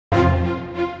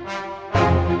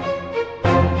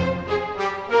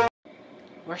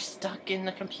We're stuck in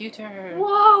the computer.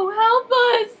 Whoa, help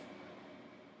us!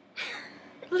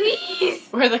 Please!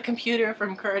 We're the computer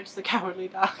from Courage the Cowardly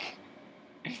Dog.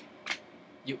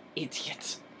 You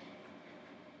idiot.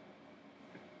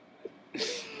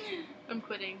 I'm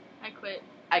quitting. I quit.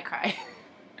 I cry.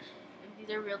 These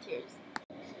are real tears.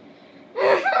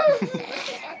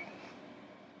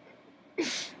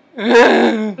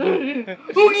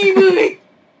 Oogie boogie!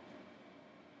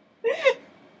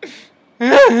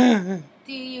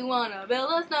 Do you wanna build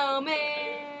a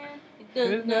snowman? It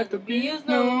doesn't have to be a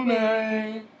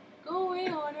snowman.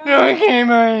 Going on a... Okay,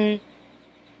 bye.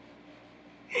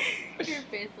 Your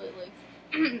face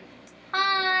looks...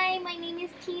 Hi, my name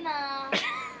is Tina.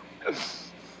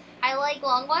 I like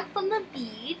long walks on the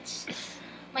beach.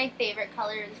 My favorite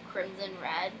color is crimson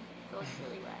red. So it's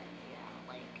really red.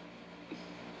 Yeah,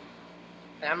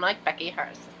 like... I'm like Becky, her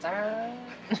sister.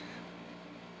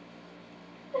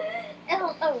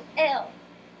 L-O-L.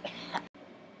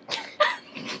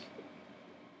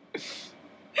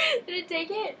 Did it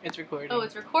take it? It's recording. Oh,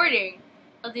 it's recording.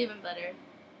 That's even better.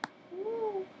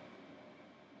 Ooh.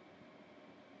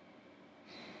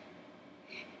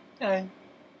 Hi.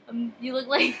 You look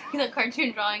like the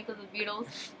cartoon drawings of the Beatles.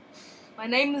 My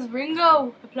name is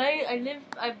Ringo.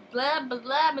 I blab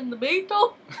blab in the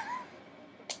Beatles.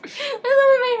 That's the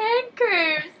way my hand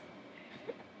curves.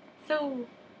 So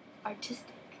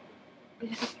artistic. They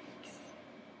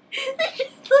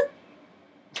just look.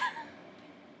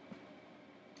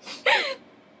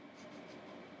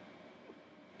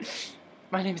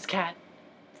 My name is Kat.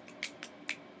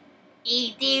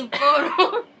 E.T.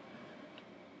 photo.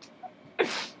 I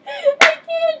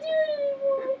can't do it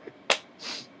anymore.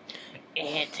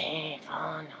 E.T.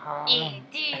 phone home.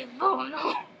 E.T.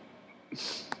 photo.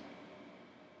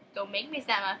 Don't make me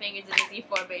snap my fingers in the Z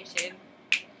formation.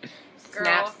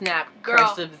 Snap, snap, Girl,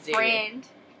 cursive Z. friend.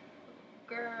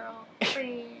 Girl,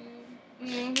 friend.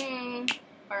 Mm-hmm.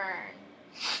 Burn.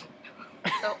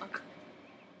 So ugly.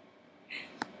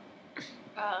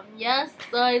 Yes,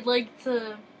 I'd like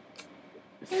to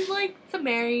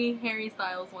marry Harry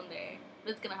Styles one day.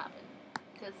 It's gonna happen.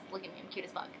 Because look at me, I'm cute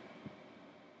as fuck.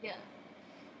 Yeah.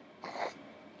 I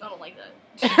don't like that.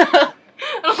 I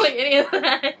don't like any of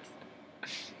that.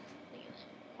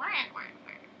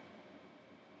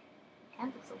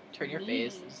 Hands look so Turn your mean.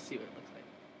 face and see what it looks like.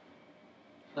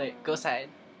 Like, go side.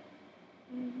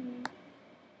 Mm-hmm.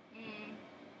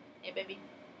 Hey, baby.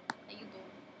 How you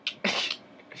doing?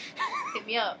 Hit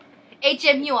me up.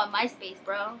 HMU on MySpace,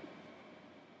 bro.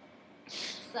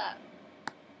 What's up?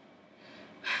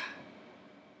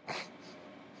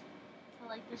 I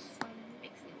like this one. It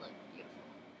makes me look beautiful.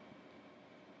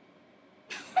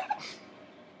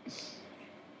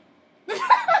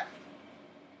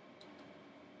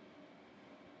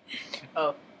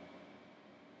 Oh.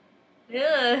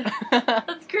 Yeah.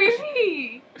 That's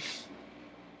creepy.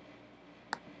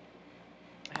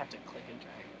 I have to click and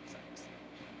drag. It sucks.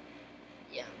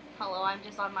 Yeah. Hello, I'm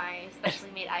just on my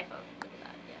specially made iPhone. Look at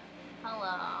that. Yeah.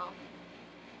 Hello.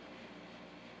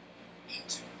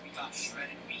 We got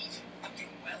shredded meat, fucking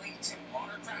Wellington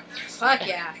water crackers. Fuck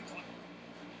yeah.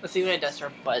 Let's see what it does to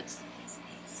our butts.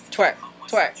 Twerk,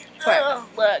 twerk, twerk. Oh,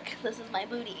 look, this is my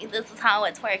booty. This is how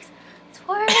it twerks.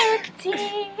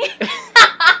 Twerking.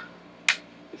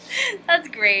 That's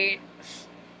great.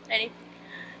 Ready?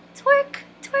 Twerk,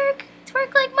 twerk,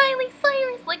 twerk like Miley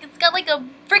Cyrus. Like it's got like a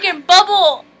freaking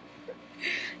bubble.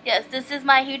 Yes, this is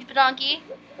my huge badonkey.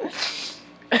 Look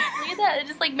at that. It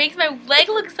just like makes my leg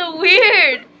look so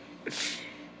weird. This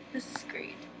is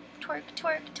great. Twerk,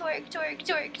 twerk, twerk, twerk,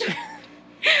 twerk, twerk.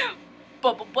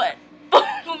 Bubble butt.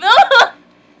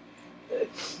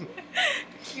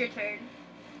 Your turn.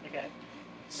 Okay.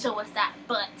 Show us that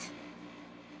butt.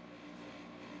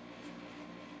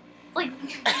 Like,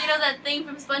 you know that thing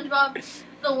from SpongeBob,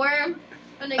 the worm,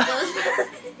 when it goes.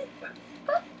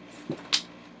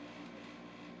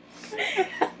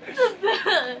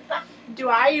 Do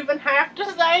I even have to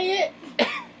say it?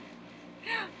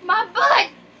 My butt!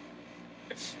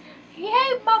 He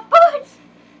ate my butt!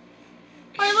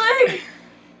 My leg!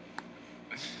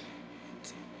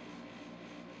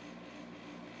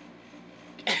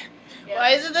 Why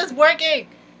isn't this working?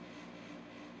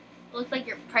 Looks like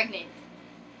you're pregnant.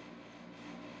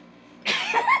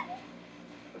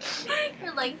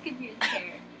 Your legs could be in the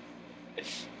chair. You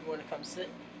wanna come sit?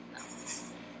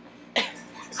 No.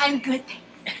 I'm good,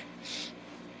 thanks.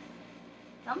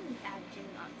 Someone add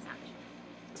Jimmy on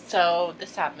Snapchat. So,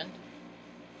 this happened.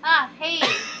 Ah, hey,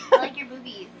 I like your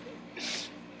boobies.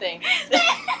 Thanks.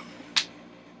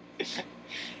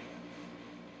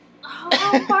 Oh,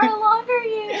 how far along are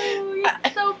you?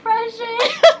 You're so precious.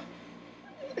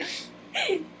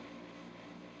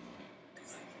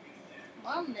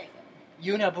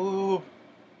 Unaboob.